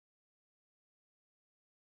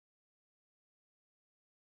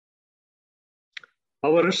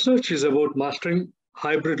Our research is about mastering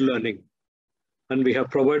hybrid learning, and we have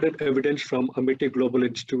provided evidence from Amity Global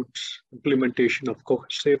Institute's implementation of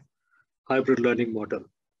cohesive hybrid learning model.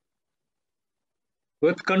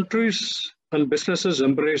 With countries and businesses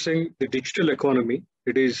embracing the digital economy,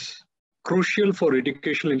 it is crucial for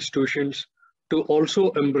educational institutions to also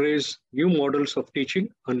embrace new models of teaching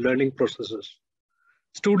and learning processes.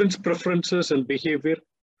 Students' preferences and behavior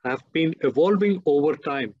have been evolving over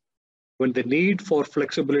time when the need for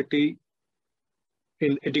flexibility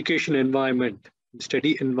in education environment,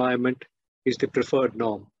 study environment is the preferred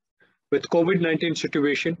norm. With COVID-19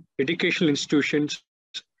 situation, educational institutions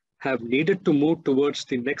have needed to move towards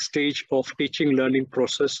the next stage of teaching learning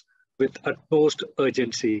process with utmost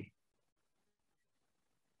urgency.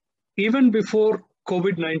 Even before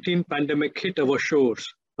COVID-19 pandemic hit our shores,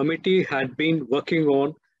 Amity had been working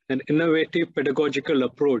on an innovative pedagogical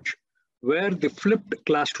approach where the flipped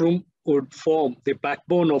classroom would form the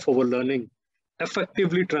backbone of our learning,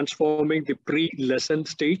 effectively transforming the pre-lesson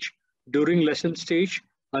stage, during lesson stage,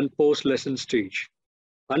 and post-lesson stage.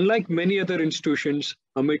 Unlike many other institutions,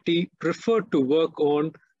 Amity preferred to work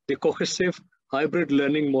on the cohesive hybrid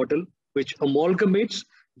learning model, which amalgamates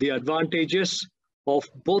the advantages of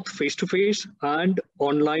both face-to-face and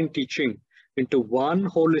online teaching into one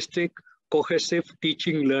holistic, cohesive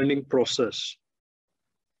teaching learning process.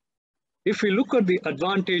 If we look at the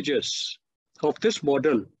advantages of this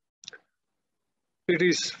model, it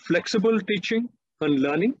is flexible teaching and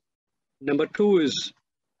learning. Number two is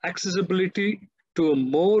accessibility to a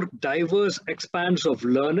more diverse expanse of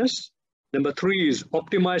learners. Number three is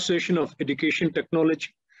optimization of education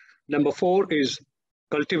technology. Number four is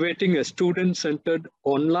cultivating a student-centered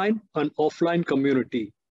online and offline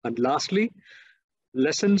community. And lastly,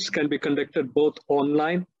 lessons can be conducted both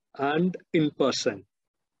online and in person.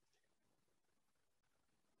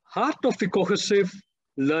 Heart of the cohesive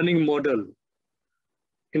learning model.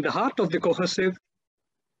 In the heart of the cohesive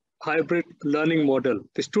hybrid learning model,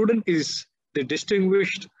 the student is the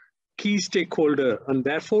distinguished key stakeholder and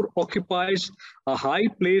therefore occupies a high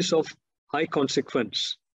place of high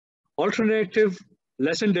consequence. Alternative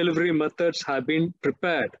lesson delivery methods have been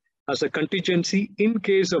prepared as a contingency in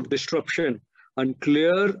case of disruption, and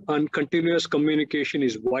clear and continuous communication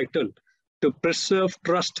is vital to preserve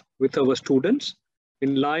trust with our students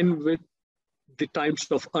in line with the times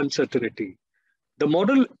of uncertainty. The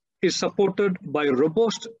model is supported by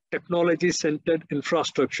robust technology-centered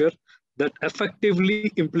infrastructure that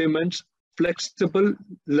effectively implements flexible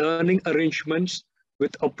learning arrangements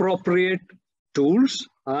with appropriate tools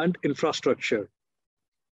and infrastructure.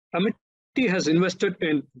 Amity has invested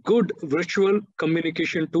in good virtual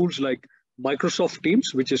communication tools like Microsoft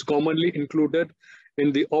Teams, which is commonly included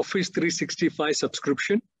in the Office 365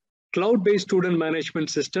 subscription, cloud-based student management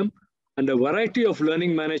system, and a variety of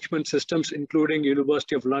learning management systems, including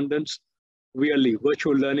University of London's VLE,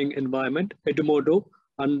 Virtual Learning Environment, Edmodo,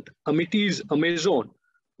 and Amity's Amazon,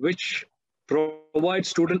 which provides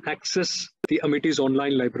student access to the Amity's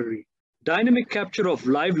online library. Dynamic capture of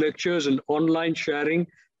live lectures and online sharing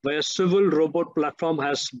via civil robot platform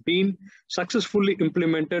has been successfully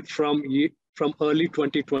implemented from early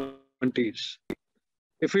 2020s.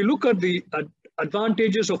 If we look at the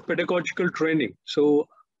advantages of pedagogical training, so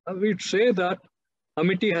I would say that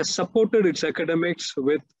Amity has supported its academics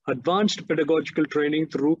with advanced pedagogical training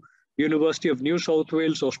through University of New South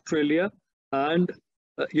Wales, Australia, and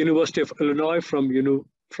University of Illinois from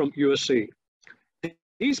USA.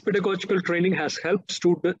 These pedagogical training has helped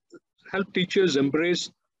teachers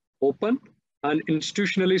embrace open and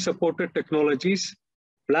institutionally supported technologies,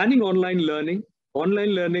 planning online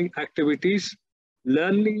learning activities,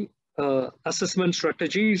 learning assessment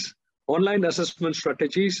strategies, online assessment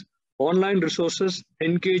strategies, online resources,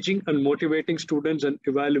 engaging and motivating students, and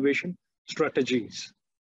evaluation strategies.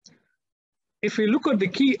 If we look at the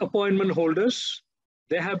key appointment holders,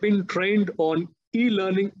 they have been trained on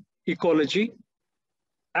e-learning ecology,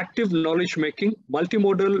 active knowledge making,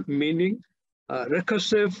 multimodal meaning,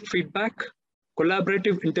 recursive feedback,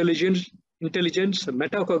 collaborative intelligence,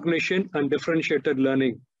 metacognition, and differentiated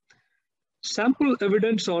learning. Sample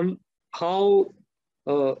evidence on how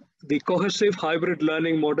the cohesive hybrid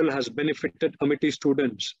learning model has benefited Amity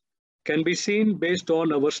students can be seen based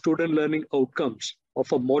on our student learning outcomes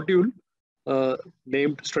of a module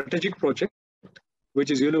named Strategic Project, which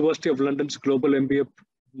is University of London's Global MBA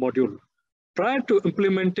module. Prior to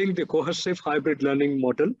implementing the cohesive hybrid learning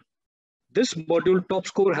model, this module top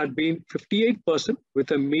score had been 58%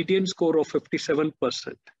 with a median score of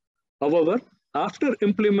 57%. However, after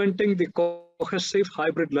implementing the cohesive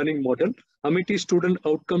hybrid learning model, Amity student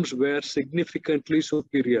outcomes were significantly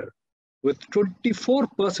superior. with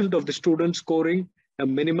 24% of the students scoring a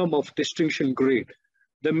minimum of distinction grade.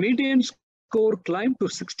 The median score climbed to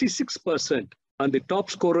 66% and the top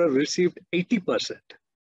scorer received 80%.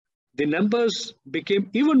 The numbers became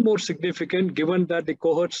even more significant given that the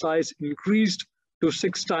cohort size increased to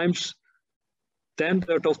 6 times than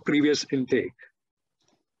that of previous intake.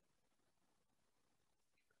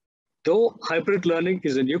 Though hybrid learning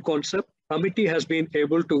is a new concept, Amity has been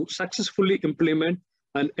able to successfully implement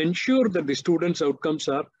and ensure that the students' outcomes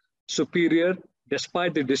are superior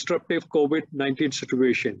despite the disruptive COVID-19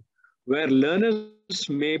 situation, where learners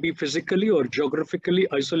may be physically or geographically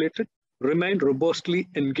isolated, remain robustly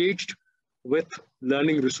engaged with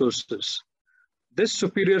learning resources. This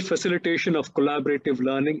superior facilitation of collaborative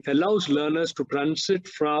learning allows learners to transit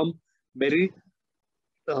from very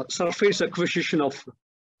surface acquisition of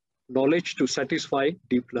knowledge to satisfy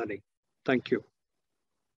deep learning. Thank you.